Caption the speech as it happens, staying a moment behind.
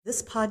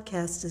This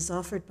podcast is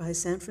offered by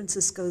San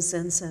Francisco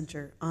Zen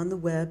Center on the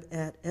web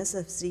at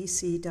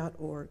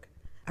sfzc.org.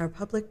 Our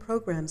public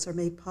programs are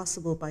made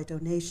possible by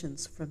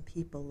donations from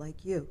people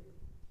like you.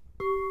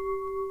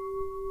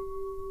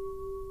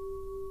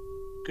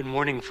 Good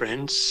morning,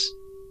 friends.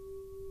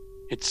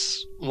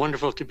 It's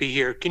wonderful to be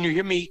here. Can you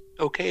hear me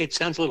okay? It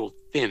sounds a little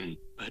thin,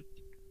 but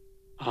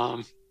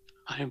I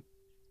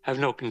have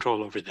no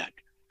control over that.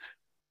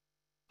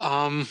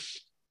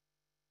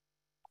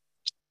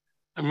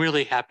 I'm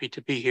really happy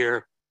to be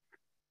here.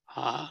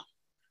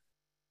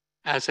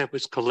 As I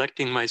was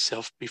collecting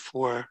myself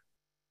before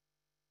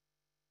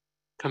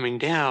coming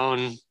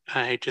down,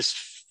 I just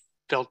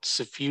felt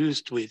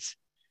suffused with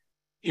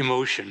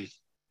emotion.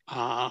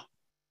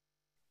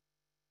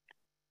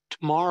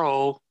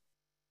 Tomorrow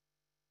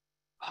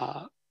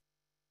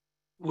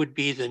would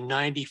be the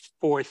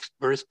 94th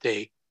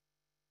birthday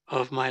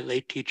of my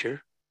late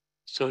teacher,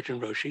 Sojun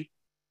Roshi.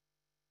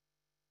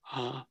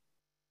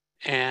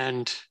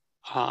 And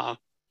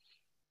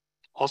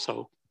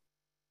also,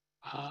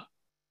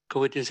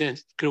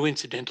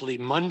 coincidentally,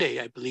 Monday,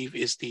 I believe,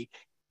 is the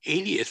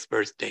 80th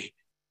birthday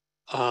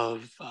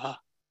of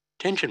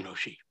Tenshin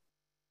Roshi.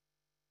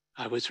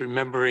 I was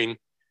remembering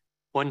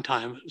one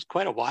time, it was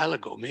quite a while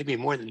ago, maybe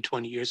more than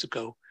 20 years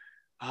ago,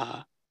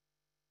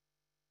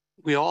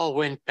 we all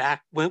went out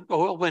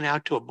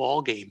to a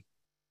ball game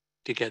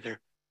together.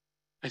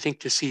 I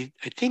think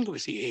it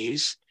was the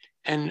A's,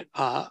 and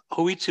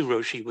Hoitsu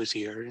Roshi was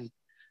here, and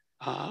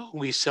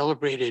we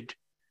celebrated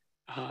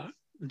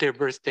their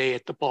birthday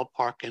at the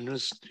ballpark, and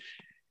was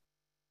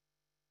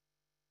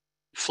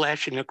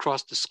flashing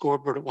across the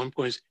scoreboard at one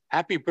point,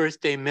 "Happy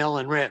birthday, Mel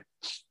and Reb."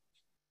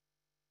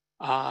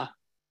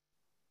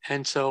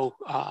 And so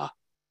I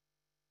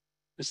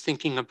was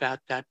thinking about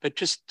that, but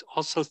just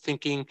also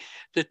thinking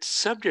that the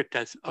subject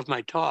of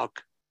my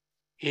talk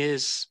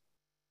is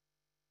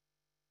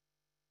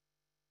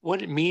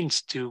what it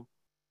means to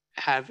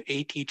have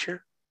a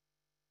teacher,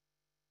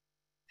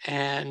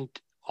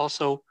 and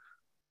also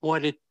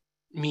what it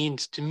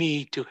means to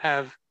me to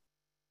have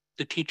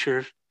the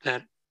teacher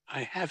that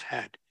I have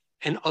had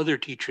and other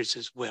teachers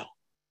as well.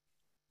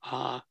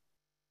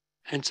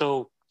 And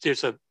so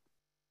there's a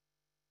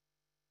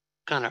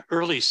kind of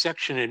early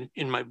section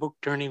in my book,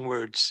 Turning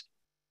Words,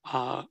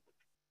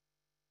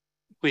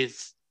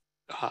 with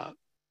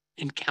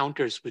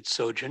encounters with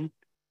Sojun.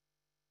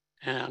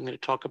 And I'm going to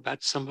talk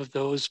about some of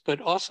those, but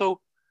also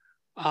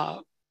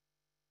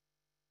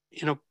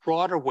in a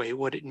broader way,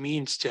 what it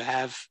means to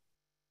have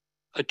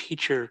a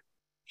teacher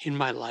in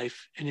my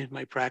life and in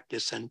my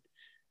practice, and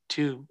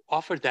to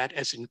offer that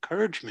as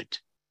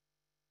encouragement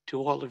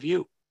to all of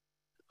you,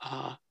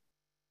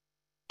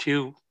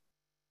 to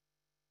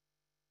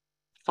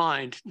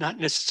find not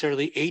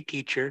necessarily a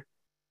teacher,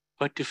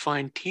 but to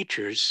find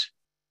teachers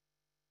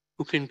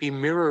who can be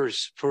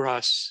mirrors for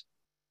us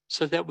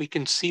so that we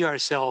can see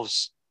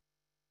ourselves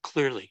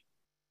clearly.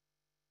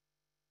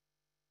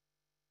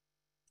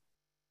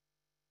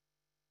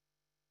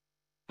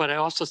 But I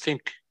also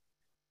think,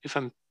 if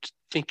I'm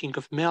thinking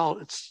of Mel,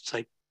 it's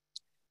like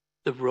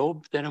the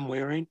robe that I'm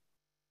wearing,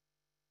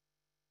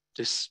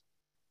 this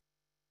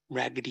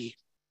raggedy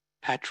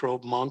patched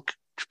robe,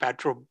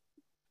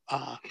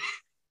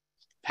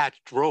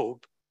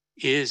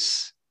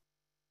 is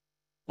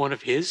one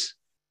of his,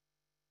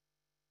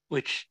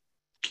 which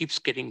keeps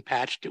getting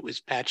patched. It was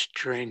patched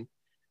during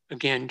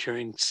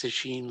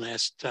Sesshin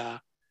last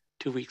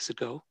 2 weeks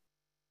ago.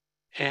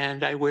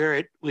 And I wear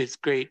it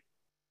with great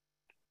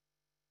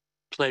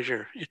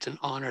pleasure. It's an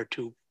honor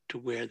to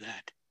wear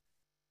that.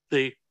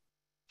 The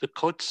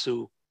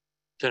kotsu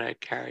that I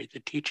carry, the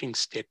teaching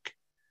stick,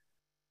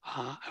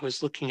 I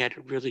was looking at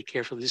it really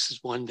carefully. This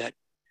is one that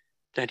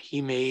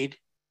he made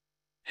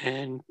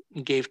and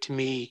gave to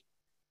me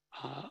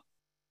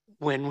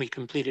when we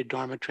completed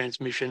Dharma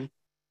transmission.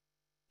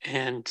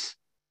 And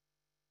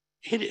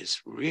it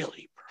is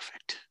really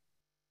perfect.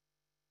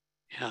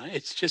 Yeah,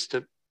 it's just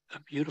a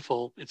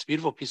beautiful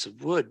piece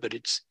of wood, but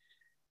it's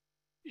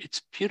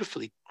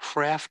beautifully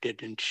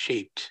crafted and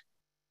shaped.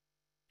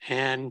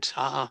 And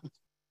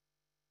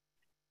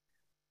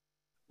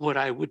what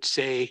I would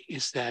say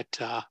is that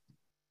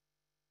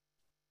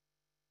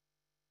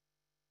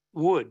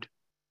wood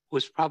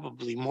was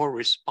probably more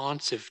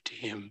responsive to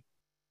him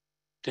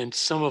than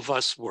some of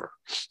us were.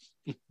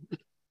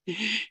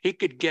 He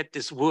could get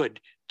this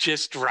wood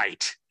just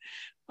right,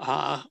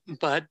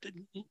 but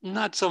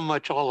not so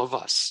much all of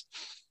us.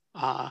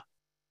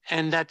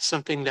 And that's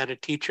something that a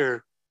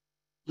teacher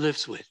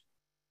lives with.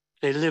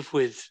 They live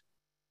with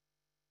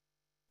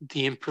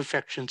the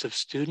imperfections of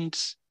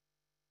students,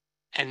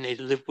 and they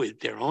live with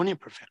their own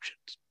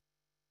imperfections.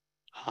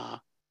 And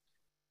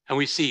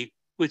we see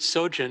with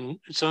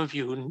Sojun, some of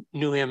you who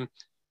knew him,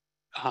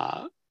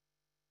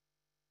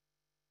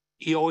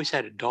 he always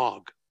had a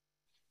dog.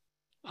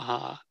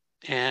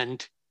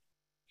 And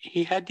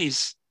he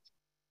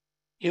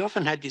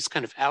often had these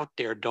kind of out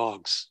there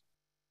dogs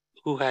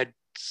who had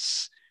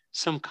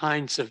some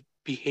kinds of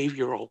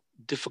behavioral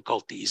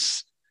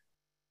difficulties.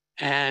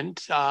 And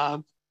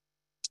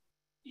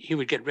he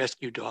would get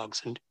rescue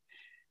dogs, and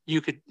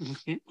you could,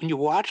 when you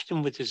watched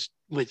him with his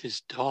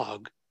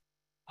dog,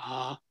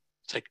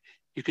 it's like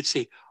you could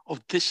see, oh,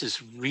 this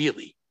is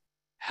really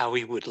how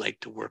he would like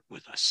to work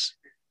with us.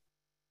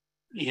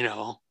 You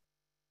know,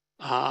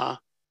 that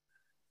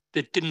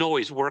didn't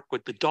always work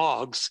with the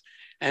dogs,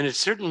 and it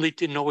certainly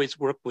didn't always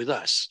work with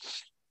us.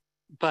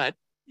 But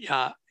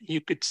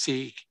you could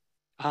see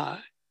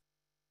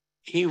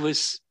he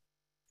was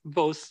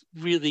both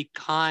really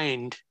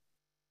kind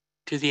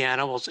to the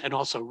animals and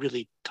also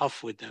really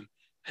tough with them.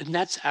 And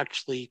that's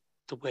actually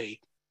the way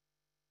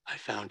I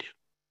found him.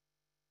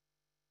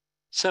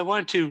 So I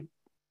wanted to,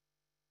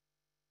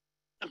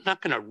 I'm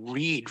not going to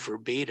read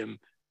verbatim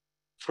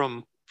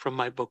from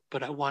my book,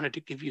 but I wanted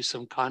to give you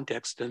some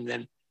context, and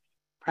then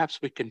perhaps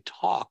we can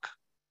talk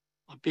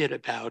a bit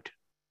about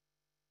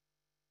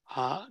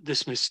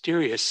this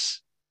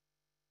mysterious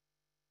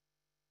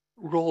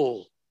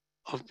role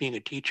of being a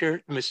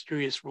teacher, the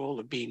mysterious role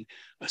of being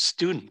a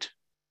student.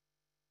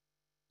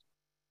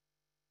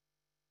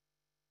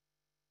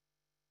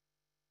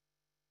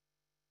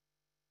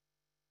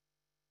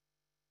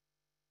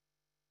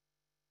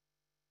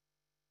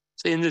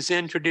 So in the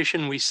Zen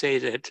tradition, we say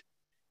that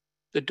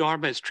the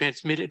Dharma is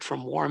transmitted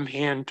from warm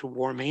hand to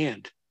warm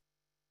hand.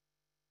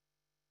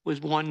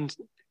 With one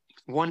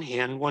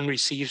hand, one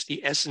receives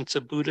the essence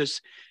of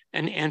Buddha's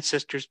and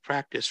ancestors'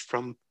 practice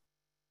from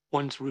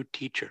one's root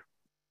teacher.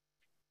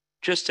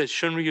 Just as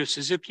Shunryu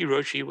Suzuki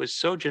Roshi was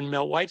Sojun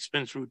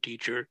Weitsman's root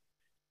teacher,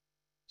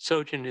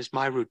 Sojun is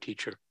my root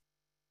teacher.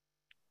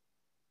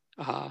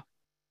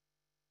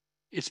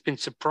 It's been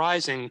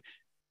surprising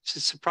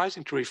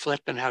to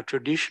reflect on how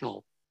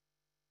traditional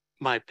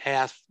my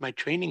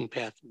training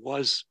path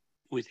was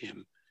with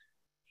him.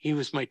 He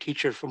was my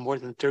teacher for more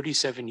than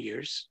 37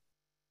 years.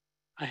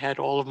 I had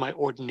all of my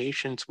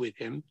ordinations with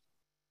him,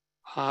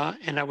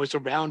 and I was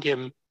around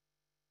him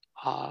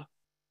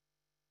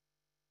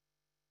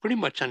pretty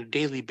much on a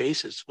daily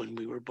basis when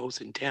we were both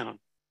in town.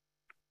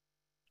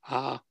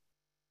 I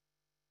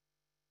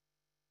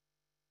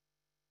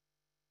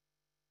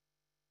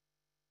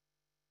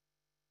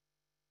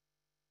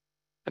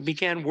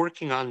began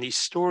working on these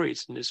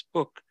stories in this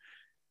book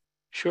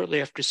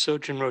shortly after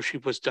Sojun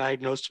Roshi was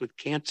diagnosed with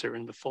cancer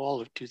in the fall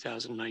of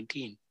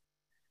 2019.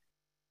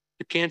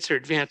 The cancer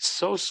advanced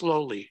so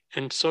slowly,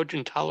 and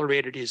Sojun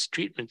tolerated his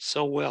treatment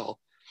so well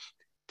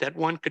that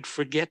one could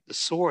forget the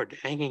sword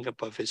hanging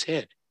above his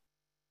head.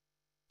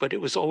 But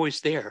it was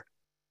always there,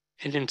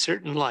 and in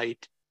certain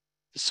light,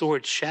 the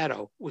sword's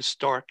shadow was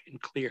stark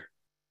and clear.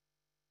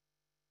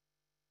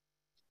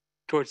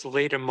 Towards the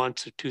later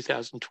months of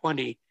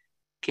 2020,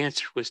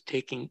 cancer was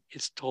taking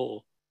its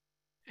toll,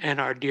 and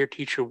our dear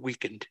teacher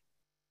weakened,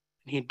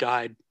 and he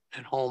died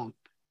at home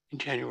in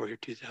January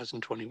of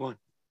 2021.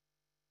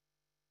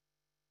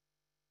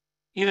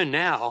 Even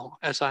now,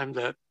 as I'm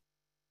the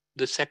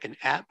second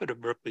abbot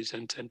of Berkeley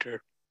Zen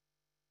Center,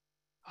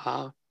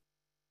 our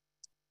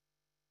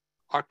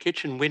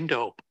kitchen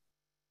window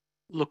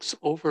looks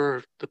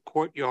over the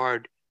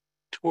courtyard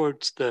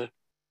towards the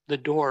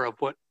door of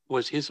what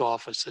was his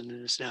office and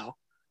is now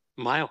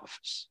my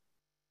office.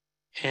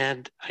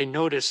 And I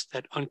noticed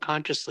that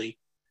unconsciously,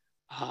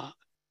 I'm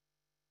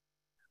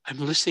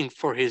listening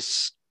for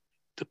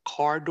the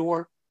car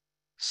door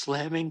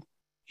slamming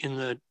in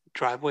the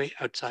driveway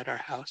outside our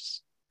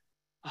house.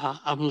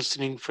 I'm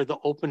listening for the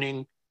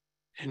opening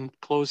and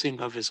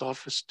closing of his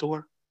office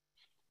door.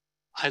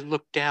 I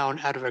look down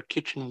out of our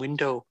kitchen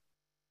window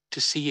to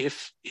see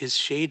if his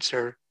shades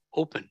are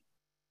open.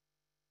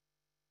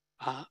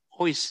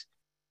 Always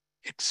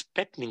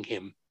expecting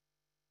him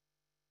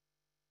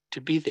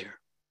to be there.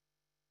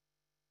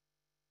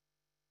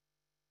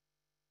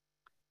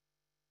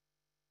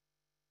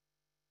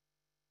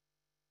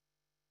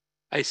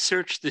 I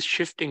searched the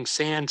shifting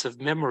sands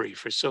of memory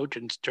for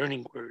Sojun's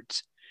turning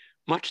words,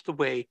 much the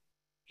way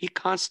he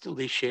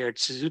constantly shared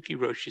Suzuki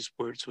Roshi's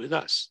words with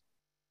us.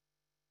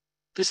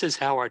 This is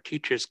how our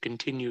teachers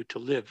continue to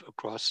live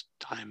across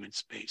time and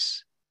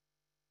space.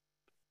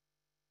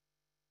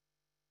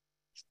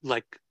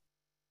 Like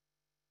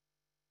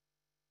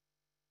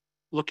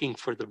looking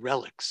for the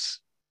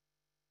relics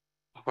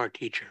of our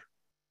teacher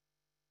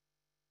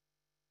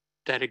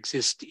that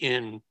exist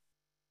in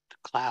the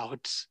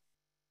clouds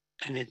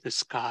and in the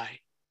sky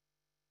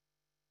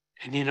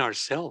and in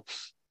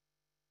ourselves.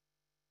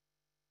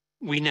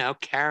 We now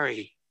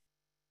carry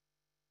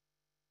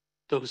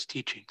those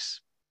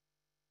teachings.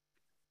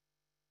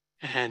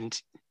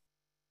 And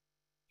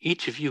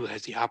each of you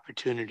has the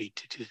opportunity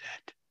to do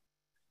that.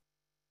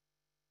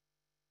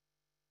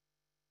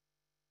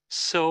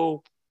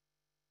 So,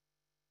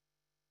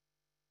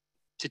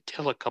 to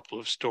tell a couple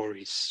of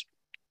stories,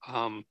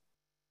 and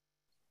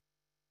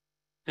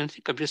I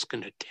think I'm just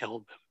going to tell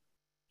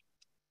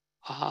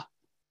them.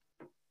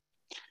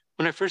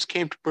 When I first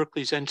came to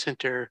Berkeley Zen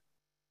Center,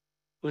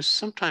 it was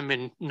sometime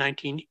in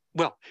it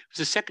was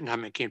the second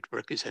time I came to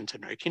Berkeley Zen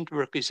Center. I came to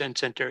Berkeley Zen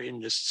Center in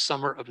the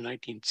summer of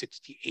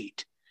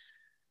 1968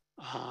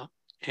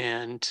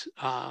 and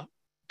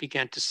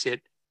began to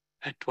sit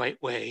at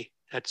Dwight Way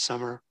that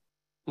summer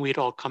We'd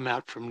all come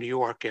out from New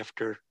York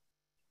after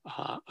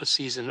a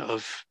season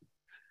of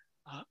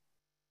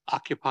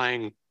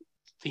occupying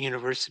the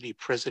university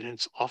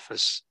president's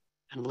office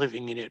and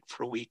living in it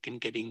for a week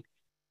and getting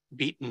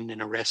beaten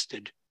and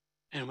arrested.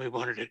 And we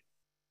wanted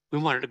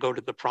to go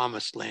to the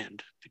promised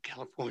land, to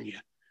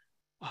California.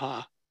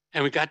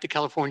 And we got to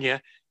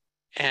California,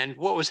 and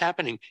what was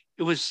happening?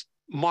 It was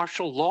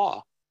martial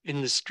law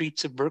in the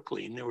streets of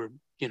Berkeley, and there were,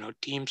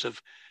 teams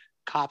of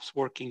cops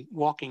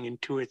walking in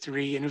 2 or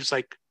 3, and it was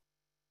like,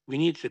 we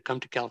needed to come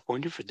to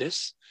California for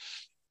this.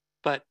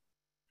 But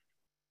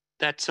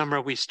that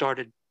summer, we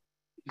started,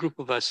 a group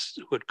of us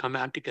who had come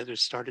out together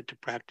started to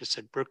practice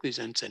at Berkeley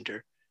Zen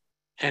Center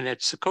and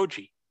at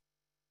Suzuki,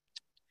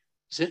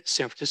 San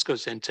Francisco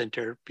Zen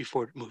Center,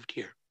 before it moved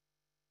here.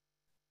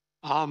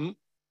 I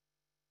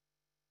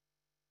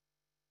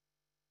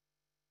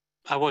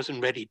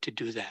wasn't ready to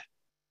do that,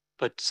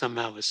 but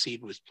somehow a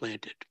seed was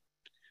planted.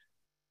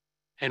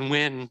 And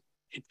when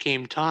it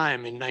came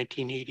time in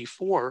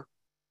 1984,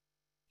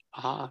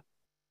 and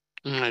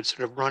I'd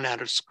sort of run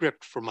out of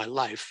script for my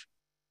life,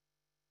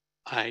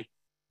 I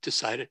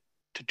decided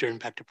to turn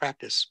back to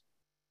practice.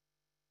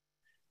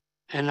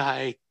 And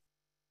I've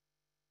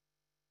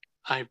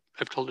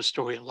told the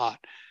story a lot.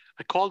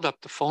 I called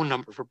up the phone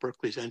number for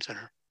Berkeley Zen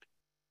Center,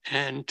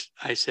 and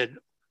I said,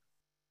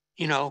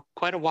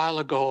 quite a while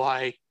ago,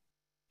 I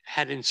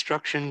had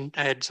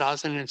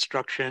Zazen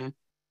instruction,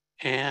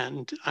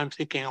 and I'm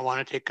thinking I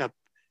want to take up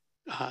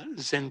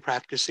Zen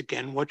practice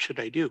again. What should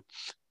I do?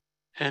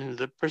 And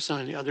the person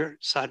on the other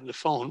side of the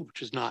phone,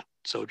 which is not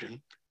Sojun,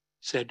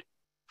 said,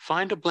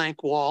 find a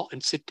blank wall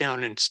and sit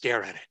down and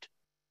stare at it.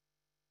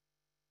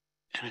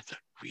 And I thought,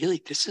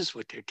 really, this is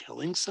what they're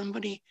telling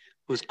somebody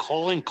who's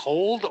calling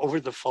cold over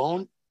the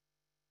phone?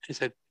 I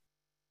said,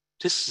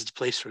 this is the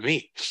place for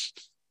me.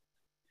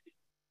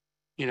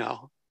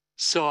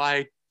 So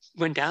I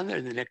went down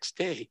there the next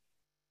day.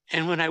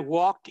 And when I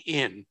walked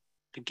in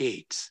the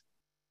gates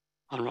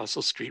on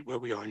Russell Street, where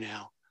we are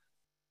now,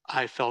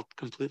 I felt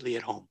completely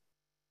at home.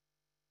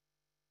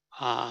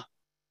 And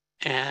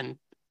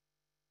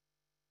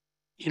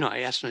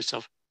I asked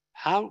myself,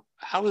 how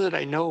did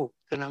I know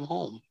that I'm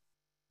home?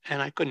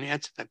 And I couldn't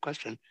answer that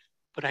question,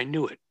 but I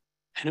knew it,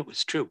 and it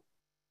was true.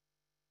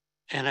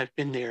 And I've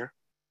been there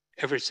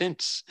ever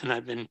since, and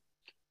I've been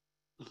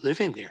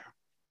living there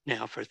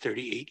now for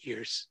 38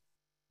 years,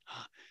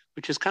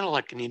 which is kind of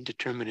like an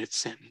indeterminate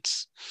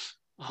sentence.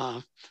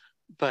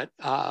 But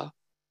my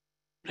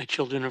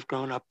children have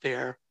grown up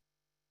there.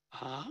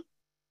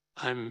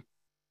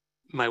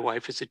 My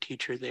wife is a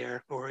teacher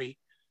there, Lori,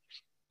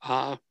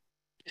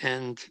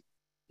 and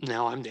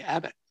now I'm the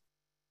abbot.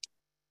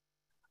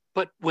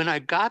 But when I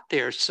got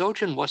there,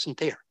 Sojun wasn't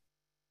there.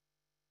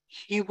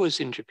 He was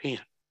in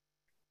Japan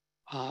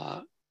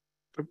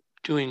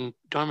doing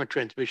dharma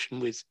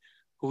transmission with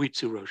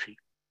Huitsu Roshi.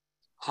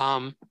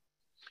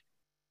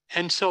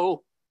 And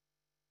so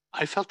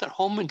I felt at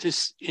home in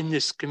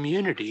this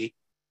community,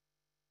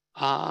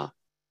 and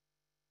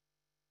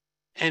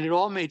it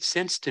all made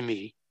sense to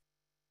me,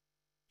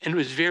 and it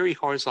was very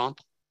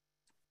horizontal.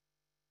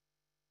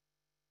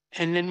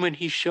 And then when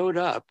he showed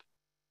up,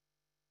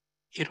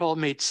 it all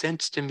made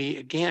sense to me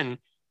again,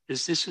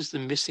 because this was the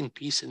missing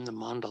piece in the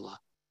mandala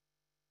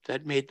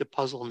that made the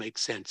puzzle make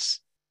sense.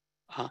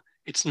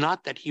 It's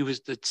not that he was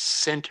the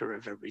center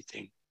of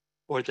everything,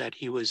 or that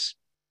he was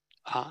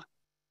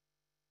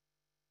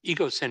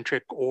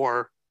egocentric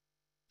or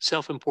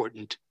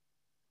self-important.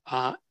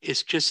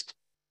 It's just,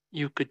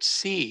 you could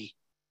see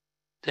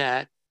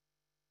that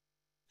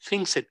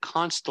things had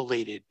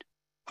constellated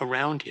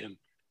around him.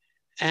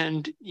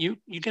 And you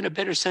get a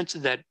better sense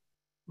of that.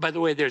 By the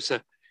way,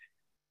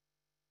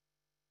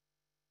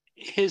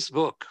 his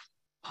book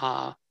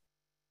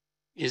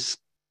it's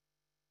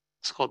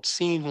called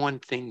Seeing One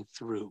Thing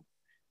Through,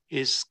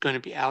 is going to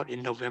be out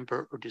in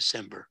November or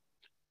December.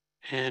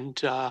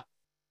 And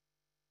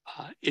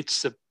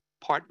it's a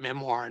part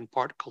memoir and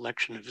part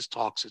collection of his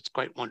talks. It's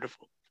quite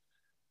wonderful.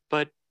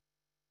 But,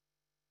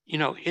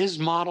 his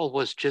model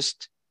was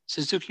just,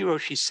 Suzuki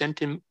Roshi sent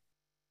him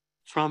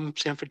from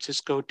San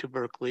Francisco to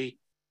Berkeley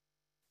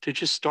to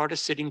just start a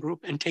sitting group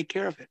and take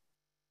care of it.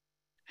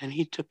 And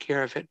he took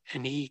care of it,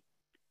 and he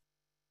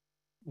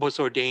was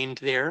ordained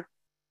there.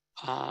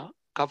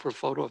 Cover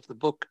photo of the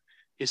book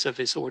is of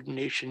his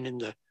ordination in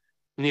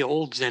the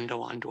old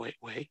Zendo Andoi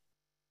way.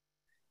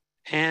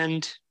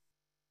 And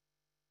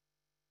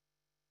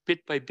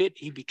bit by bit,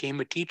 he became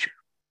a teacher.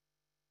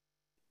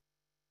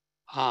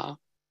 And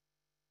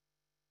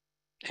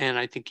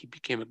I think he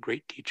became a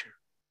great teacher,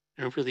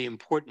 and a really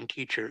important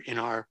teacher in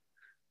our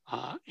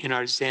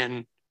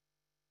Zen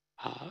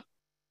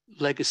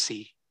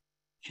legacy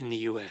in the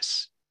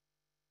US.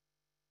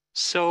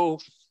 So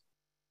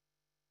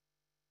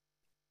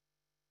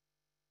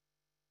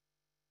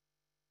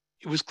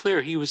it was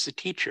clear he was a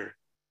teacher,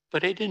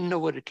 but I didn't know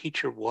what a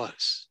teacher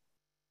was.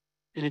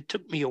 And it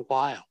took me a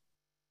while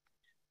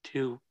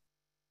to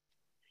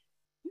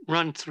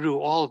run through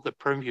all of the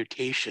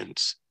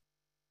permutations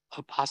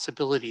of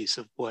possibilities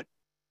of what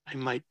I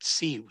might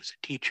see was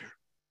a teacher.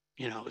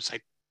 It's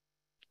like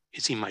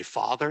Is he my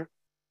father?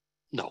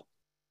 No.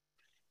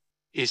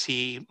 Is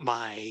he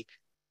my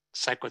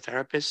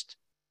psychotherapist?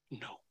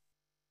 No.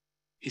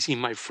 Is he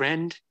my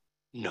friend?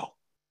 No.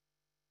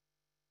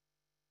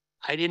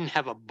 I didn't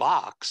have a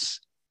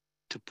box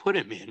to put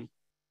him in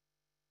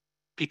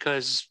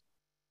because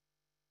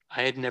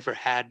I had never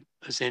had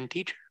a Zen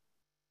teacher.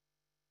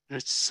 And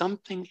it's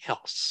something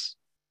else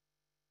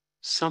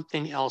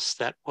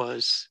that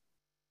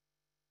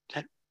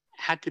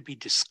had to be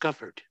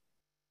discovered,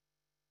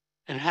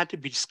 and it had to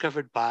be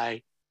discovered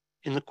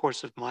in the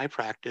course of my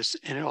practice,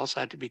 and it also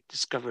had to be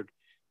discovered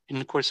in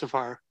the course of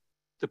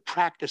the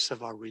practice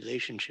of our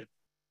relationship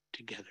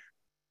together.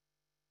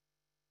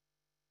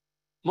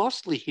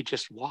 Mostly he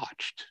just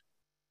watched.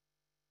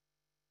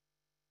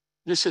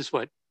 This is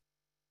what,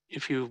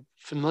 if you're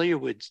familiar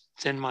with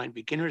Zen Mind,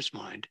 Beginner's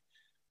Mind,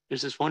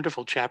 there's this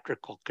wonderful chapter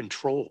called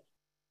Control,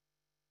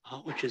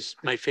 which is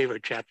my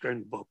favorite chapter in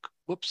the book.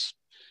 Whoops.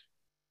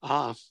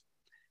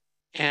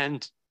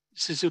 And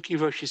Suzuki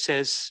Roshi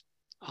says,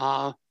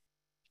 the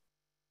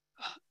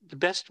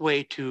best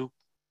way to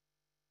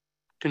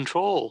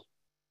control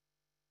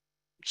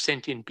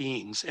sentient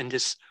beings, and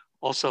this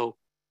also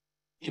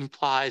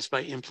implies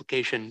by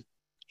implication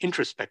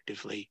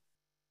introspectively,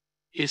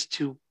 is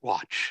to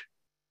watch.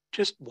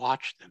 Just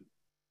watch them.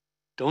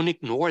 Don't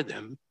ignore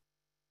them,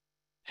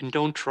 and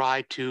don't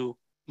try to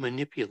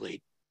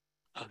manipulate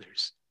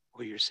others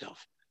or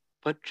yourself,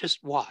 but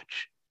just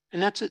watch.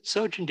 And that's what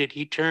Sojun did.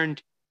 He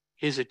turned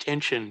his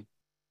attention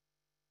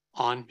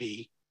on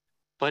me,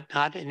 but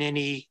not in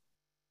any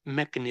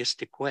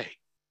mechanistic way.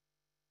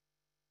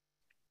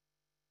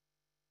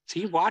 So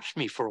he watched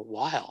me for a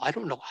while. I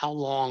don't know how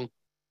long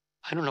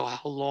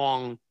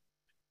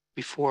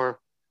before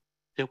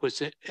there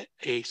was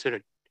a sort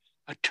of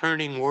a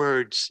turning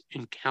words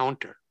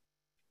encounter.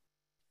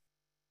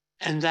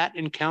 And that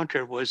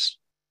encounter was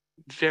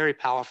very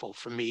powerful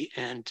for me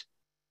and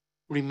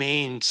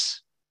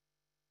remains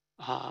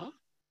a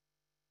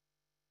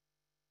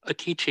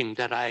teaching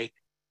that I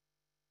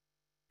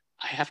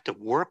have to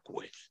work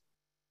with.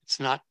 It's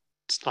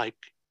like,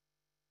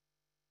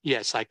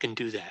 yes, I can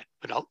do that.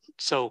 But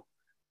so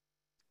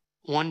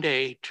one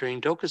day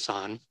during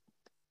Dokusan,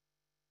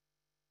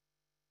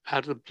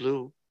 out of the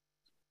blue,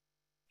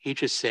 he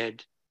just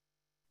said,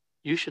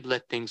 you should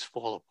let things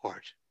fall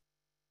apart.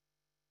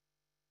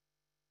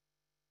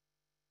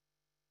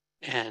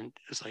 And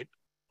it's like,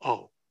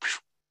 oh,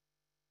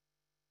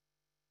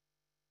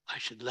 I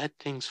should let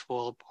things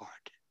fall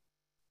apart.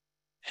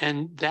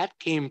 And that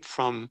came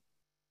from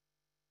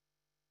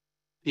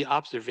the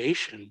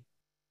observation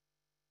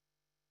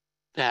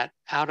that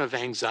out of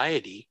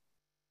anxiety,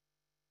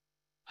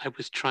 I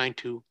was trying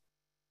to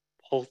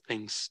hold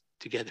things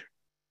together.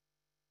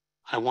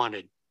 I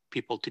wanted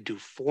people to do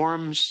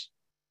forms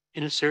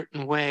in a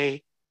certain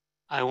way.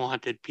 I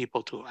wanted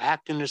people to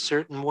act in a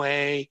certain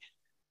way.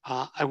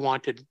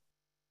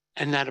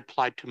 And that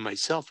applied to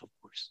myself, of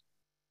course.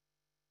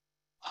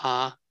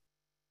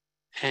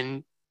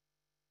 And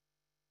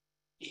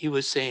he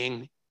was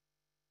saying,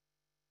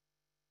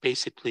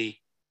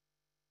 basically,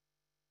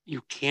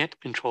 you can't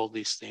control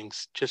these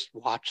things. Just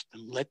watch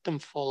them, let them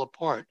fall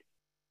apart,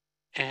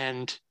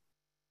 and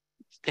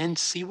then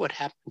see what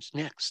happens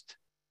next.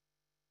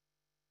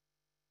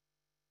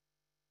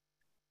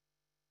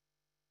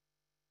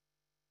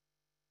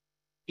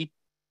 He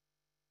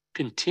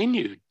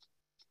continued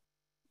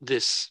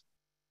this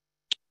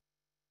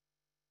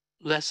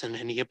lesson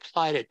and he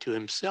applied it to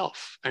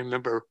himself. I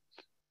remember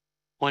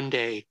one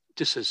day,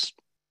 this is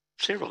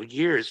several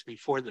years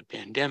before the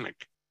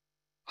pandemic,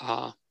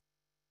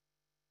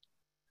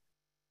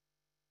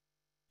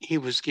 he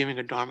was giving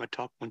a Dharma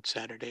talk one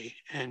Saturday,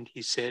 and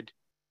he said,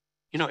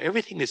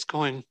 everything is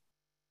going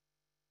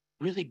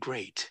really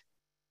great.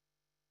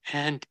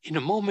 And in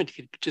a moment,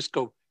 he'd just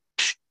go,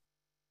 psh,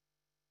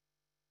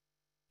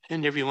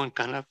 and everyone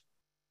kind of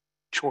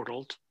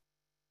chortled.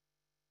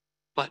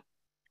 But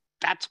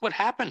that's what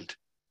happened.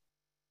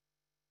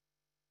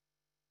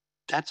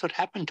 That's what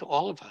happened to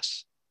all of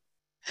us.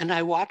 And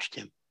I watched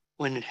him.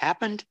 When it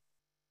happened,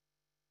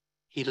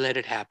 he let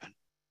it happen.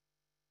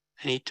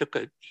 And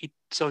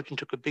Sojun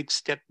took a big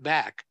step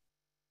back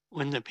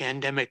when the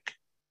pandemic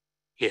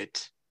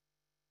hit.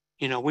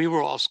 We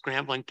were all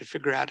scrambling to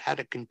figure out how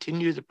to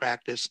continue the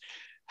practice,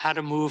 how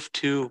to move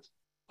to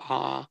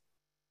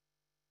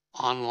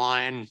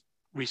online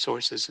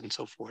resources and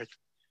so forth.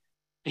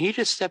 And he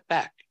just stepped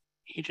back.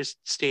 He just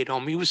stayed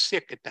home. He was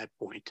sick at that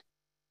point.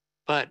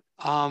 But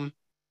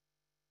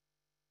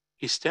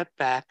he stepped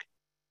back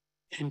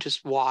and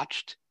just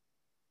watched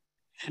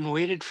and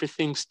waited for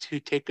things to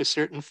take a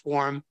certain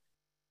form.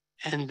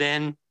 And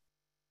then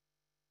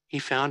he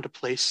found a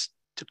place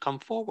to come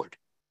forward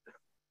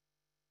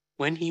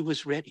when he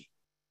was ready.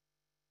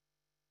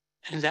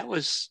 And that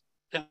was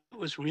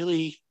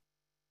really,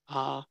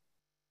 it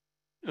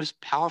was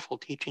powerful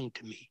teaching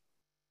to me.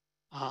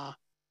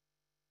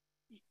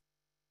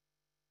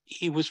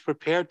 He was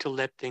prepared to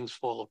let things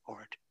fall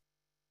apart.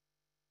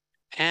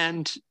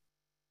 And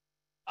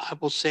I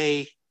will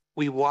say,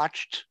 we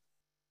watched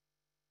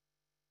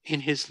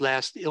in his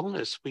last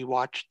illness, we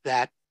watched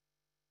that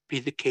be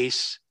the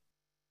case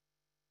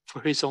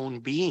for his own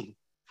being,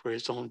 for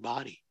his own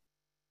body.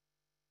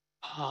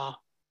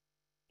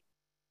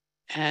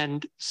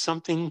 And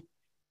something,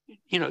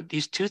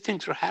 these two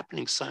things were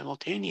happening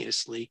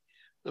simultaneously.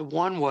 The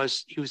one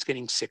was he was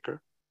getting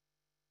sicker.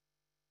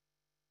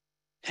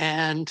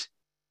 And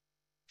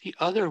the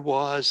other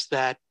was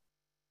that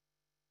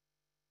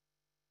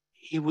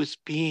he was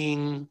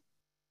being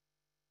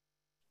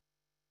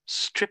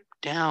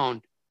stripped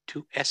down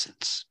to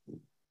essence.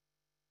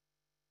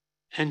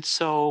 And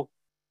so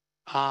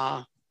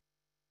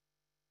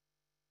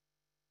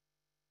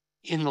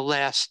in the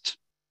last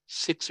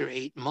 6 or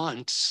 8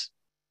 months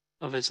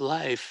of his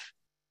life,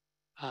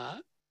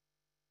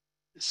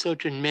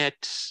 Sojun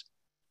met,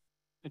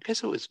 I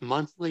guess it was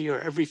monthly or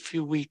every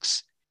few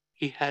weeks,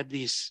 he had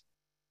these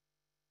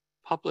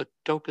public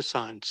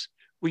dokasans.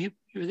 You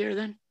were there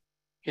then?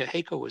 Yeah,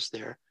 Heiko was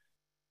there.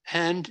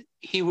 And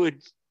he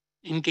would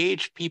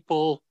engage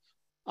people,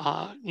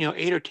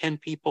 8 or 10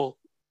 people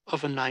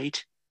of a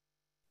night,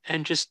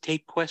 and just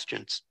take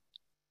questions.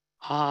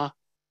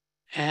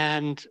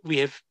 And we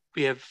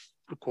have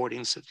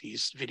recordings of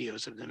these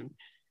videos of them.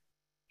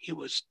 He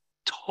was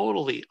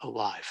totally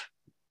alive.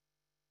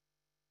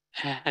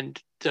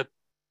 And the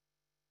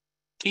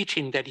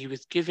teaching that he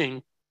was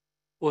giving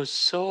was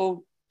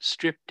so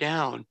stripped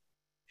down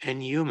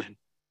and human.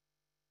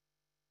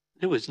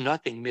 There was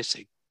nothing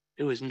missing.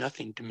 There was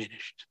nothing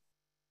diminished.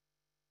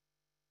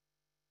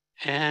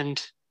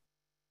 And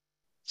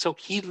so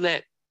he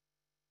let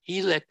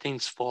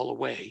things fall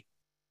away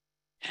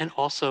and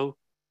also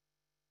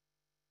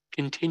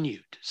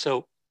continued.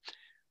 So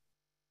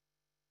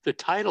the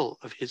title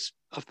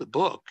of the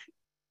book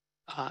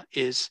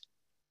is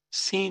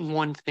Seeing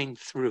One Thing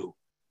Through.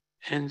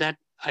 And that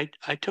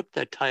I took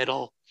that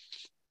title.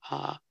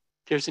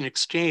 There's an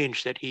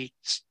exchange that he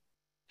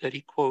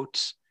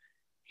quotes.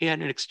 He had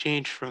an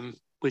exchange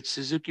with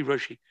Suzuki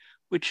Roshi,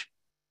 which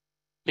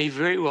may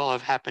very well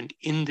have happened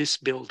in this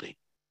building.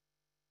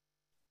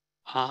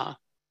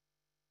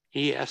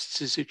 He asked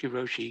Suzuki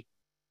Roshi,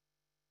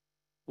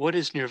 "What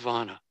is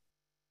nirvana?"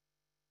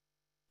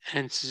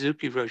 And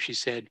Suzuki Roshi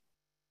said,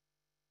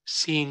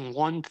 "Seeing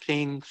one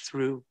thing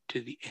through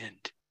to the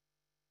end."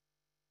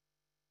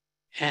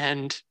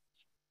 And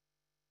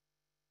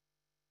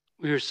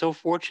we were so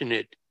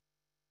fortunate.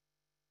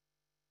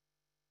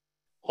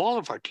 All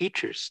of our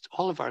teachers,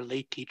 all of our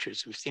late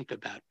teachers, we think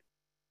about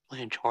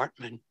Blanche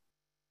Hartman,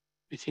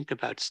 we think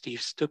about Steve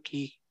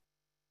Stuckey,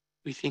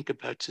 we think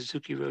about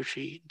Suzuki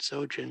Roshi and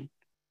Sojun,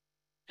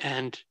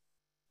 and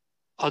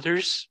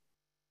others,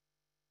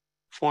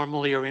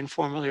 formally or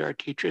informally, our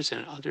teachers,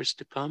 and others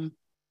to come.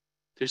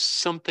 There's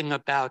something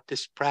about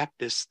this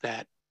practice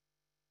that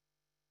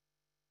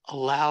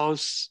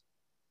allows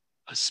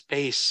a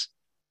space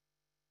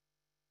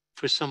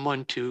for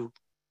someone to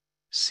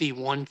see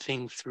one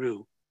thing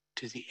through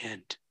to the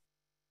end.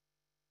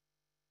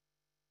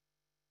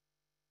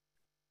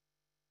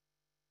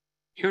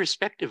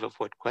 Irrespective of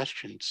what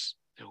questions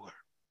there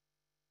were.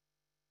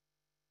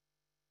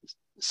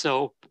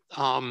 So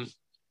I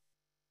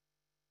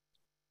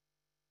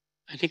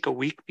think a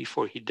week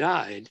before he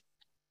died,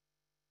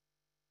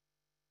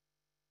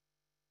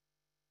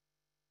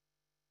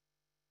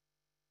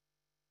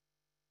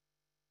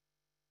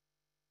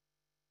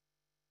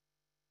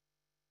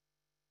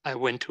 I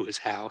went to his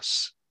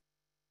house.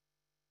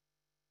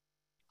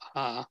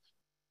 I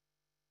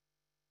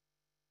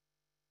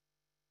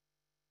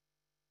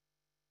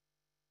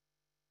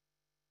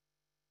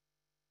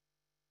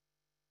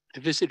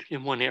visited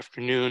him one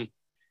afternoon,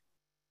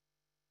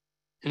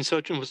 and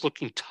Sojun was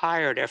looking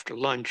tired after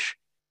lunch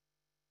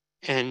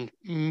and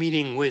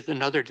meeting with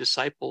another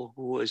disciple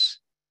who was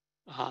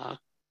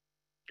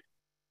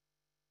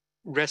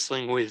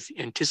wrestling with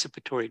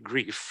anticipatory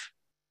grief.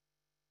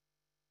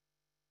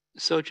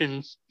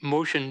 Sojun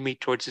motioned me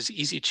towards his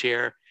easy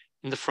chair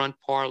in the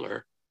front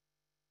parlor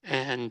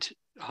and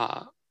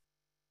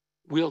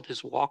wheeled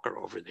his walker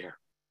over there.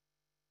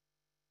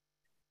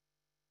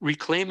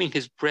 Reclaiming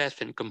his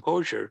breath and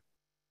composure,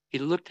 he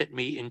looked at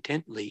me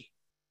intently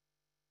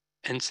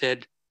and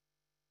said,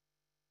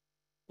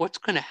 "What's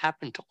going to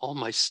happen to all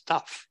my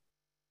stuff?"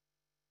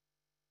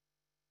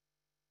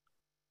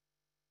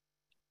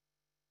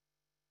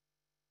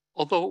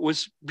 Although it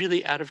was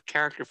really out of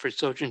character for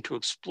Sojun to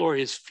explore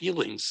his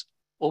feelings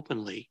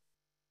openly,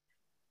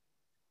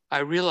 I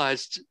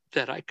realized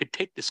that I could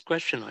take this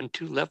question on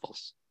 2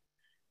 levels.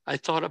 I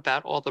thought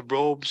about all the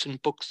robes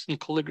and books and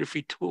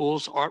calligraphy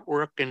tools,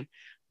 artwork, and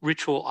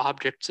ritual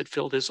objects that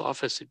filled his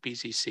office at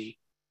BZC.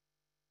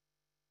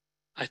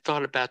 I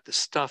thought about the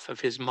stuff of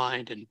his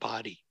mind and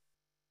body.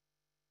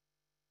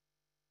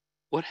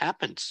 What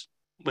happens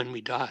when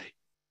we die?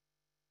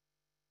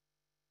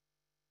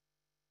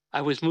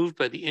 I was moved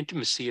by the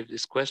intimacy of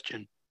this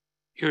question.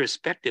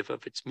 Irrespective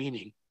of its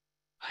meaning,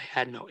 I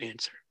had no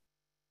answer.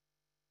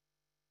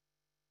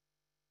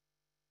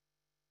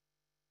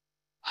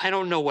 I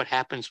don't know what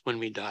happens when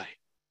we die,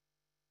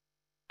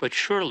 but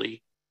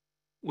surely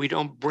we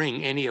don't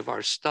bring any of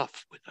our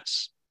stuff with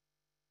us.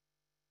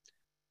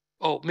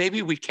 Oh,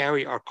 maybe we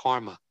carry our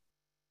karma.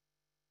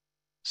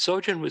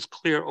 Sojun was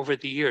clear over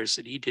the years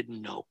that he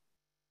didn't know.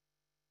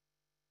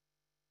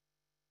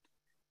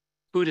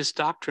 Buddhist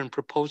doctrine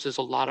proposes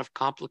a lot of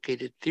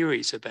complicated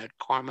theories about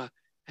karma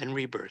and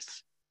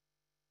rebirth.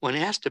 When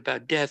asked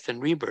about death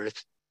and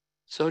rebirth,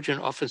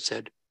 Sojun often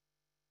said,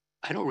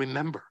 I don't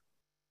remember.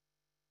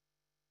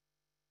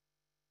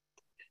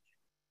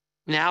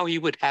 Now he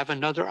would have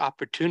another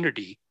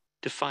opportunity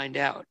to find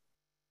out.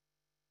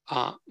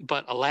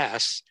 But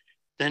alas,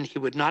 then he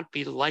would not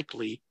be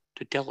likely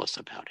to tell us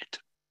about it.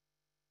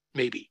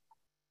 Maybe.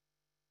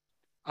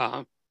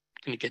 Going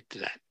to get to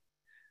that.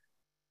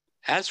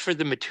 As for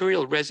the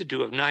material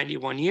residue of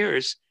 91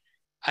 years,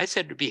 I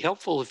said it would be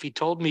helpful if he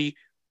told me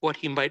what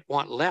he might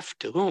want left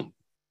to whom.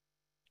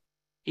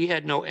 He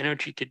had no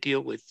energy to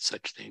deal with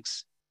such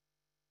things.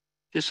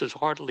 This was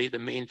hardly the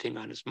main thing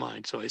on his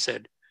mind, so I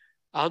said,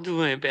 I'll do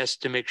my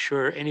best to make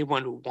sure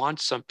anyone who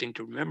wants something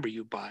to remember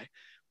you by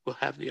will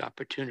have the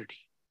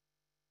opportunity.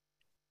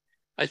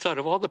 I thought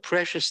of all the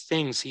precious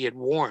things he had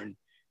worn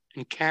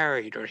and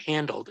carried or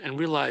handled and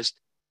realized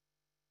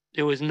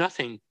there was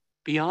nothing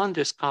beyond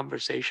this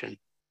conversation,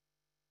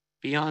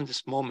 beyond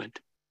this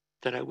moment,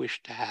 that I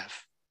wished to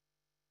have.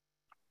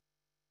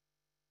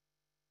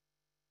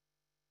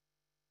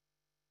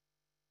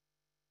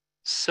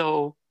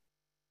 So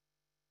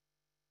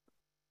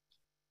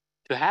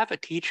to have a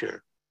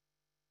teacher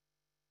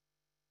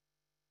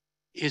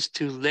is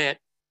to let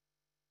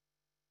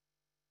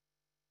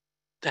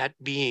that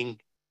being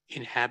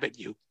inhabit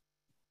you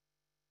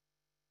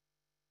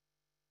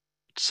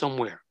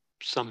somewhere,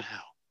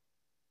 somehow.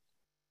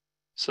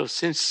 So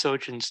since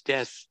Sojun's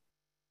death,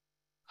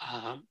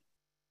 I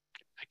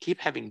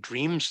keep having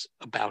dreams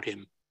about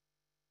him.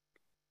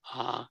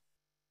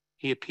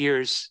 He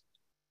appears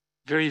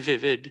very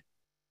vivid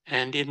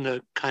and in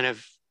the kind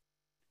of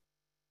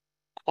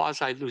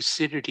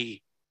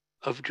quasi-lucidity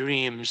of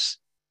dreams,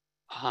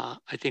 I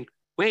think,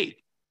 wait,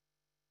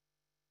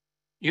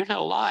 you're not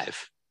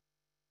alive.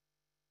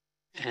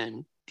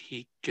 And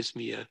he gives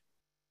me a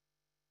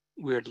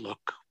weird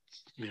look,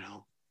 you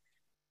know.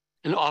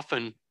 And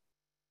often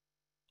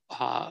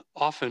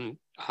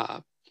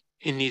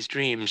in these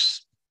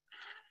dreams,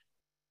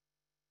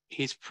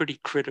 he's pretty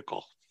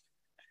critical,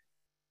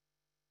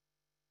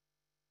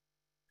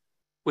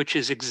 which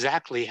is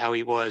exactly how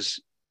he was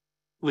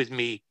with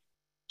me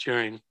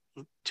during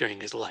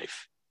his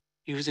life.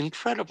 He was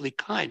incredibly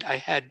kind. I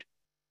had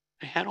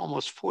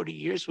almost 40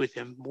 years with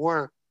him,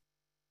 more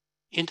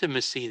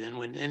intimacy than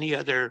with any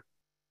other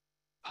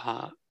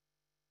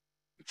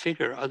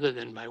figure other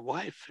than my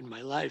wife in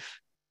my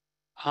life.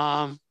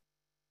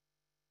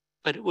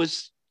 But it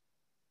was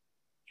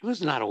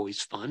not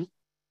always fun.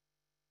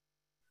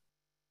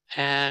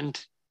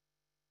 And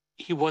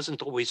he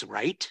wasn't always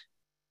right.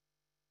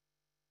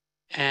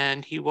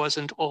 And he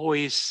wasn't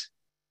always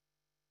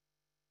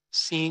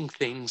seeing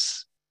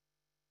things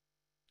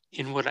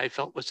in what I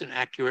felt was an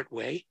accurate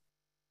way.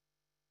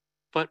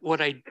 But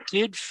what I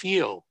did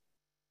feel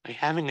by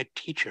having a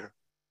teacher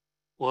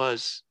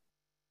was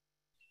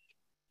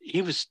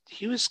he was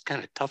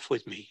kind of tough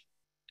with me,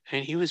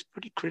 and he was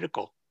pretty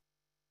critical.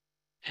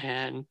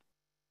 And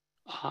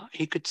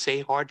he could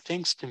say hard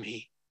things to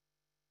me.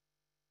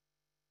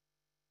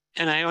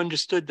 And I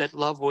understood that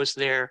love was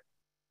there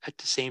at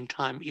the same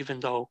time, even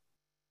though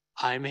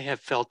I may have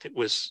felt it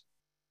was,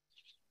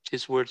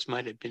 his words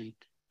might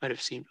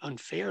have seemed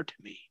unfair to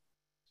me.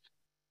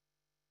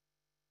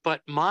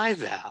 But my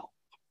vow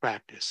of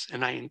practice,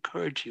 and I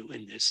encourage you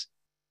in this,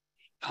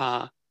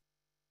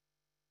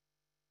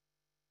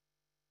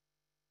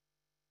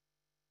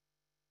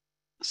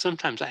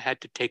 sometimes I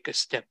had to take a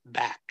step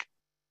back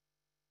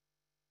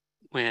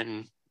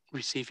when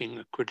receiving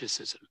a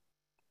criticism.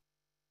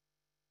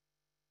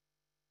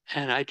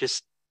 And I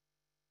just,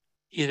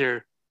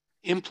 either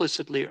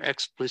implicitly or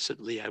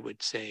explicitly, I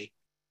would say,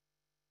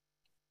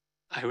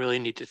 I really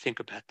need to think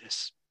about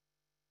this.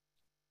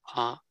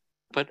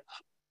 But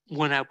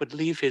when I would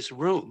leave his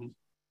room,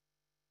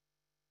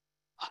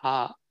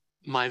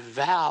 my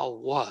vow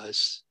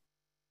was,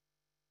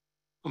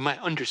 or my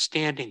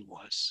understanding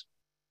was,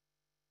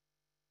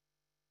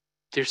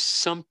 there's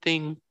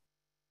something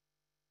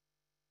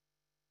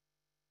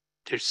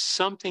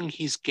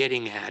he's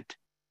getting at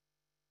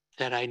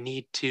that I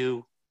need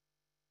to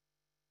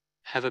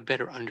have a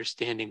better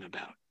understanding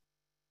about.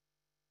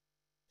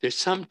 There's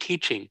some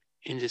teaching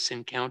in this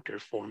encounter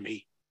for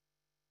me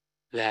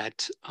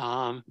that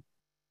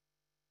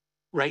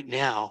right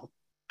now,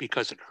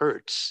 because it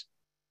hurts,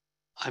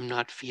 I'm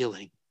not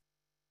feeling.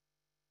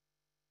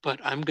 But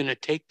I'm going to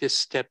take this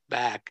step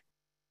back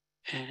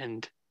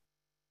and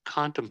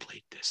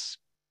contemplate this.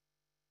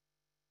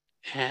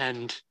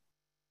 And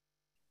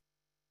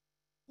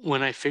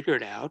when I figure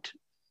it out,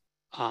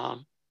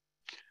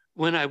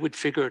 when I would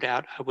figure it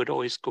out, I would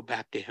always go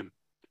back to him.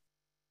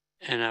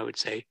 And I would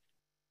say,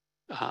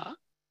 I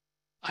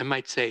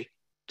might say,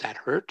 that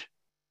hurt.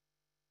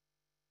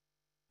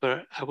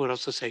 But I would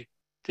also say,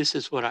 this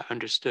is what I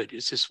understood.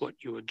 Is this what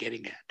you were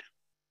getting at?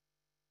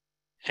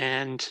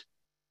 And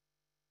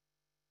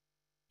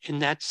in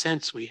that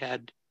sense, we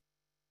had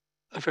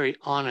a very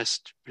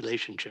honest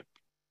relationship.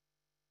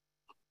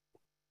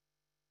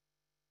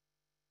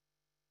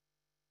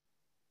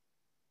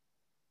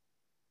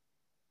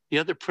 The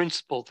other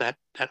principle that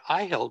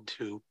I held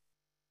to,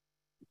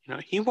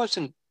 he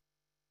wasn't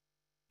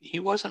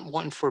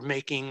one for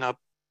making up,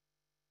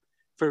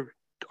 for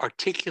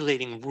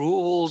articulating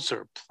rules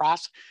or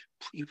process.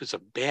 He was a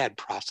bad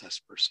process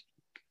person.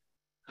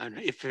 I don't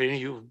know if any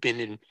of you have been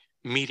in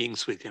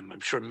meetings with him.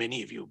 I'm sure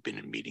many of you have been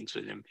in meetings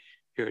with him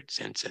here at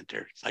Zen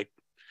Center. It's like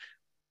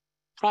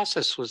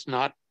process was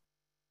not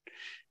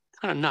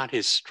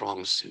his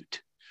strong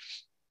suit.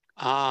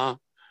 But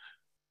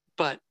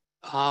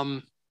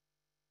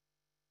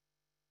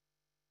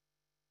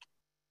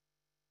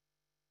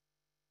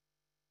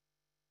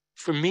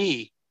for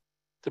me,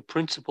 the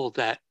principle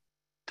that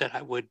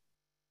I would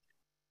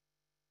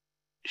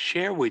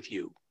share with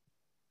you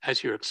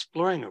as you're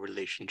exploring a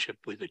relationship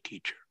with a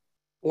teacher,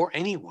 or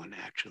anyone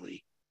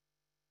actually,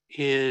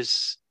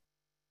 is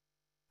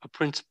a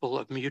principle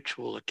of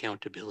mutual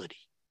accountability.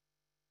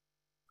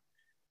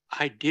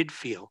 I did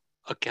feel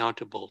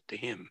accountable to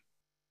him.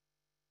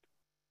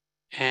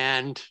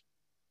 And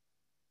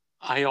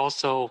I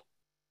also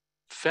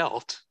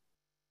felt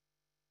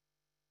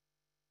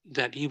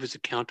that he was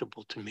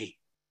accountable to me.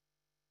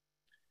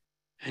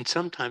 And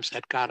sometimes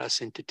that got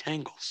us into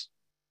tangles.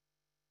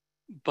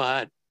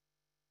 But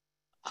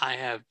I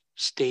have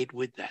stayed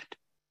with that.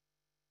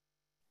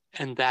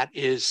 And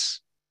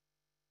that's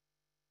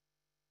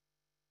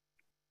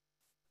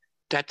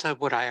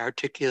what I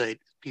articulate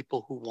to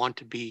people who want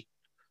to be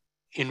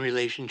in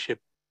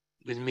relationship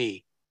with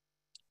me.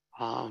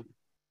 That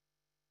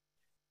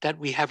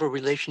we have a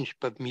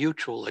relationship of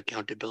mutual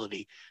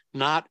accountability,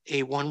 not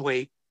a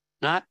one-way,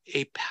 not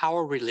a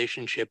power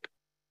relationship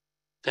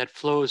that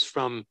flows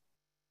from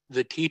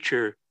the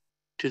teacher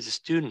to the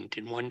student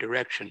in one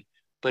direction,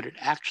 but it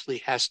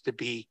actually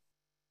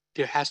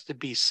there has to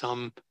be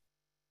some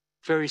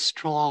very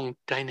strong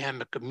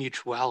dynamic of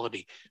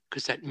mutuality,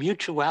 because that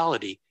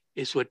mutuality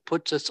is what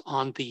puts us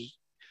on the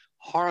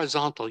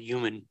horizontal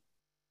human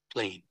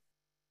plane.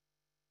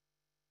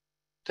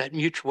 That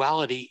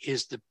mutuality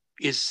is the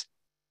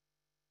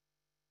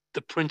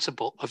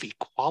principle of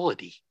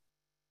equality.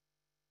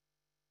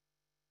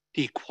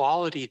 The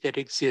equality that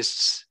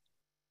exists,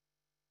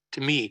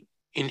 to me,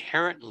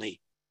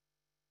 inherently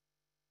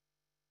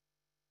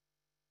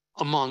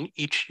among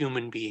each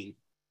human being,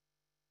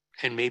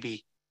 and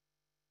maybe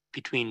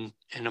between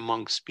and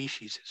among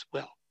species as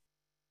well.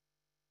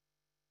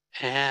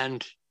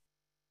 And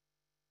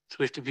so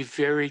we have to be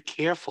very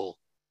careful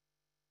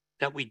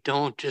that we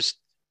don't just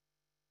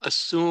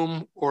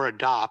assume or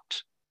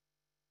adopt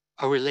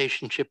a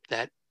relationship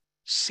that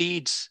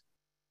cedes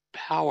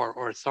power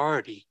or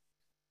authority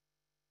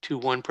to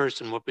one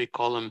person, what we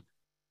call him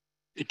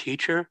the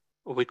teacher,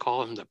 or we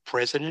call him the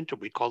president, or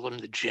we call him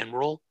the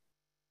general.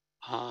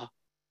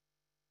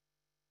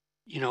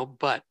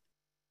 But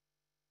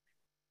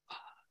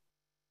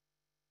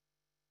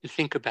you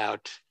think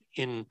about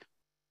in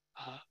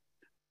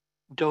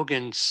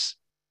Dogen's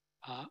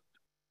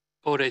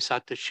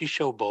Bodhisattva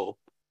Shishobo,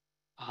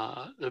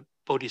 the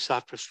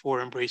Bodhisattvas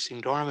for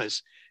embracing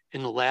dharmas,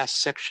 in the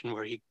last section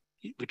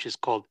which is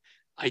called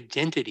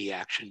identity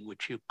action,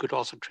 which you could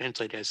also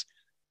translate as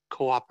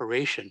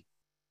cooperation.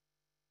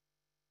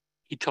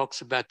 He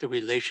talks about the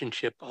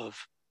relationship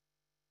of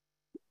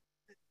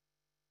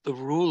the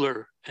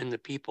ruler and the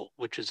people,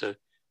 which is a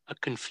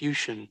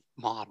Confucian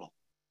model.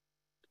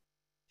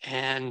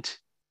 And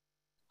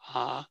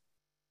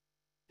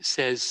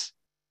says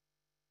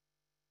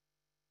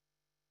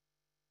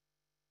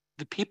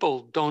the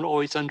people don't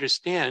always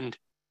understand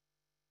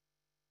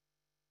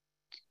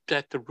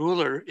that the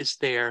ruler is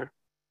there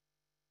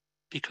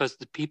because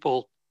the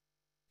people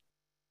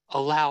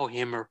allow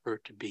him or her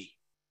to be,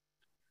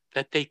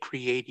 that they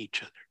create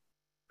each other.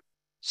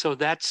 So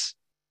that's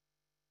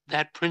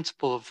that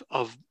principle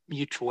of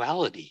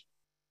mutuality.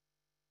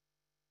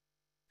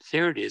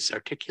 There it is,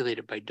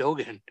 articulated by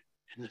Dogen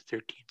in the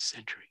 13th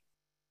century.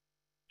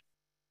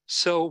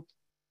 So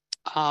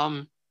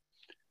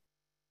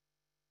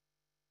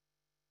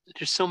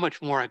there's so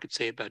much more I could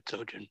say about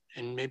Sojun,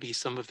 and maybe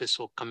some of this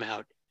will come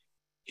out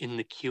in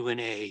the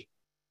Q&A.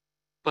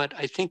 But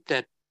I think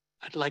that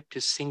I'd like to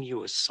sing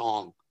you a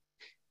song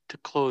to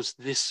close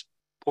this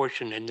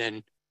portion, and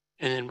then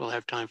we'll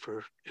have time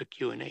for a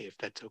Q&A, if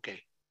that's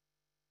okay.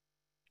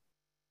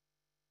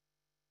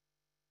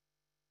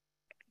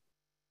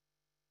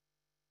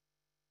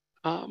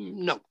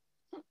 No.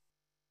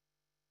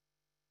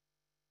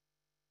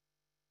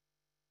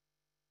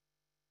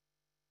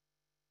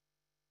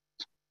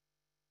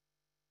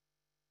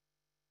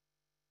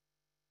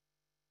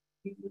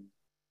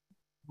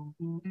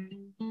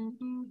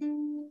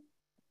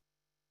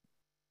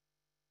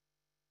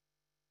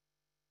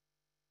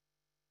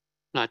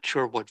 Not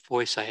sure what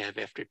voice I have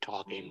after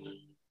talking.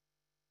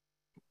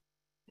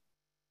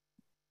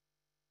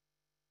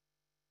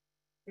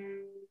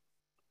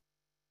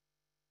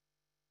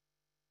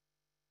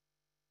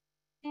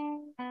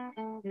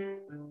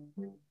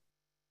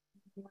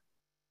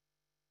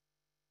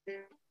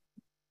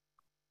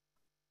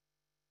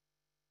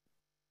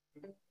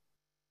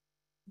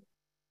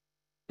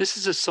 This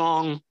is a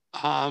song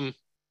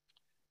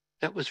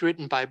that was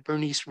written by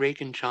Bernice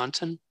Reagan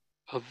Johnson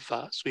of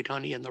Sweet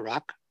Honey in the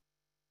Rock.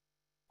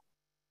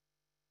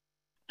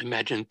 I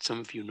imagine some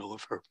of you know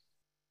of her.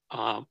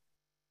 And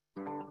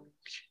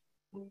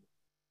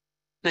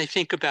I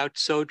think about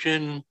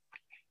Sojun,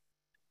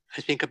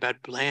 I think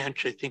about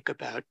Blanche, I think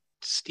about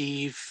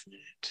Steve,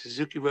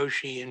 Suzuki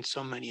Roshi, and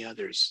so many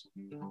others.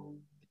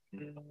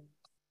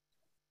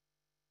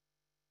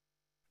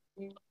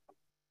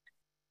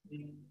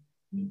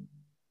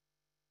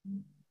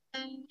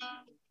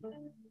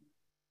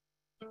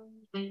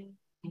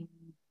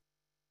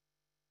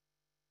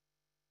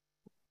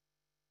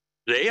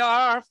 They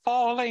are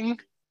falling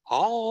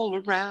all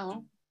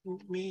around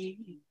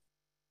me.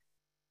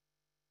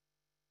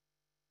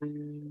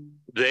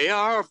 They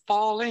are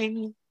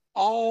falling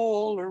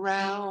all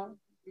around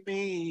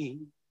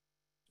me.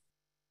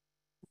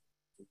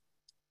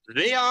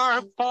 They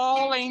are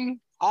falling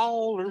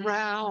all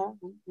around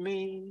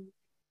me.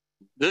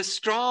 The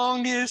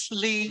strongest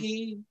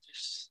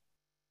leaves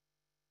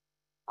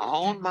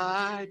on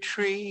my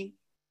tree.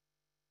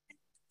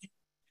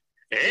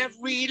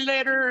 Every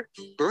letter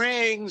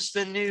brings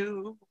the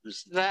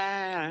news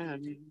that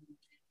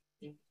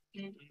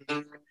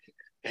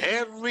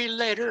every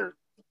letter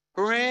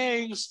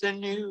brings the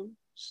news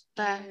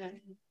that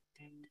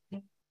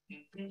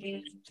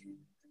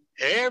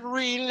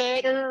every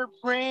letter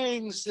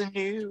brings the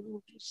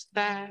news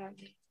that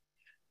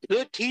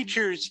the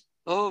teachers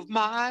of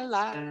my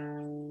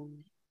life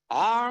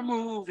are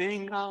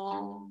moving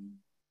on.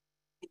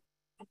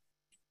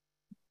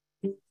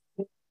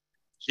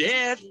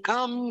 Death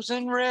comes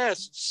and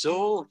rests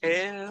so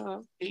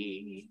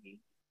heavy.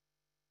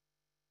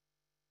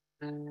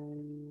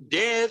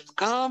 Death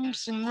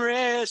comes and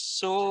rests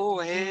so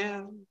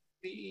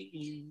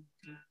heavy.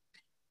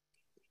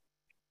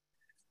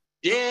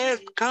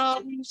 Death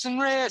comes and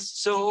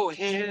rests so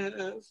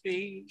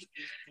heavy.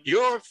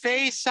 Your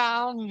face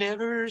I'll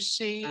never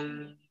see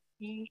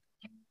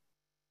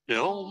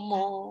no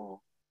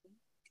more.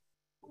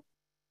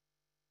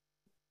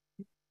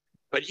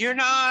 But you're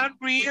not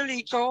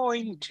really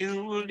going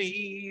to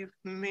leave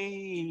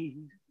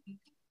me.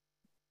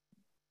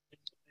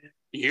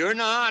 You're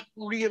not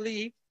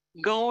really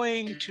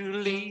going to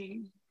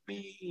leave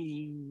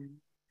me.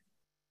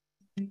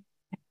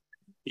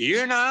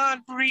 You're not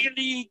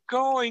really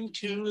going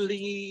to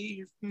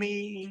leave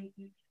me.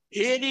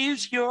 It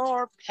is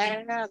your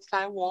path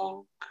I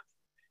walk.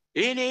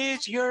 It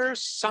is your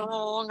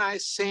song I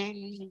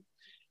sing.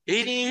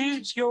 It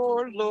is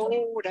your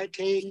load I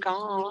take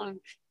on.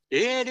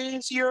 It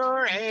is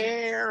your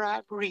air I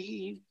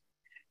breathe.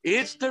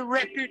 It's the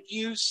record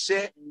you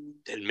set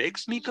that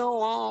makes me go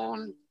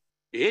on.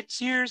 It's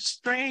your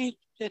strength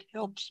that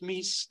helps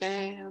me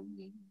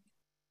stand.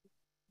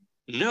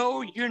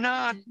 No, you're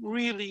not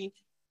really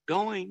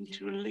going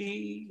to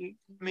leave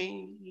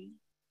me.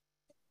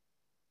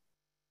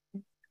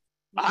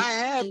 I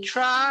have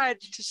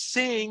tried to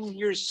sing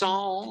your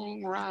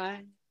song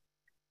right.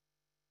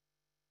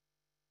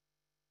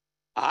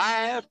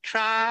 I have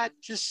tried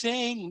to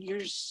sing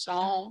your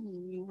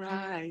song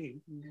right.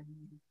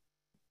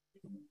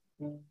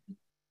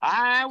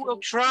 I will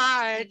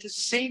try to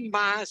sing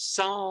my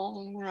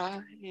song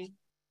right.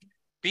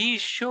 Be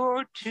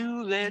sure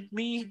to let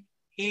me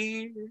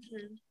hear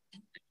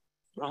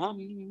from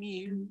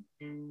you.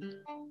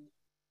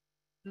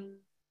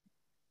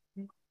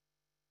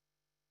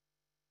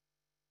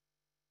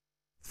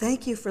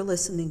 Thank you for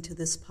listening to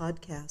this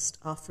podcast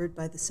offered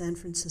by the San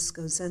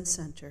Francisco Zen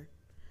Center.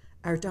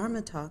 Our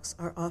Dharma talks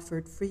are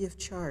offered free of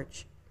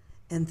charge,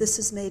 and this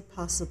is made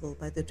possible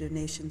by the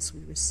donations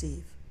we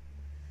receive.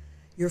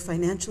 Your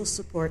financial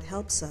support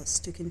helps us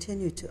to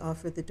continue to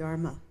offer the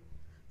Dharma.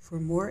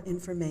 For more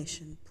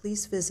information,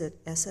 please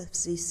visit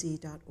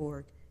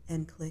sfzc.org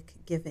and click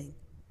Giving.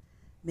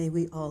 May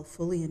we all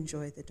fully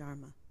enjoy the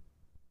Dharma.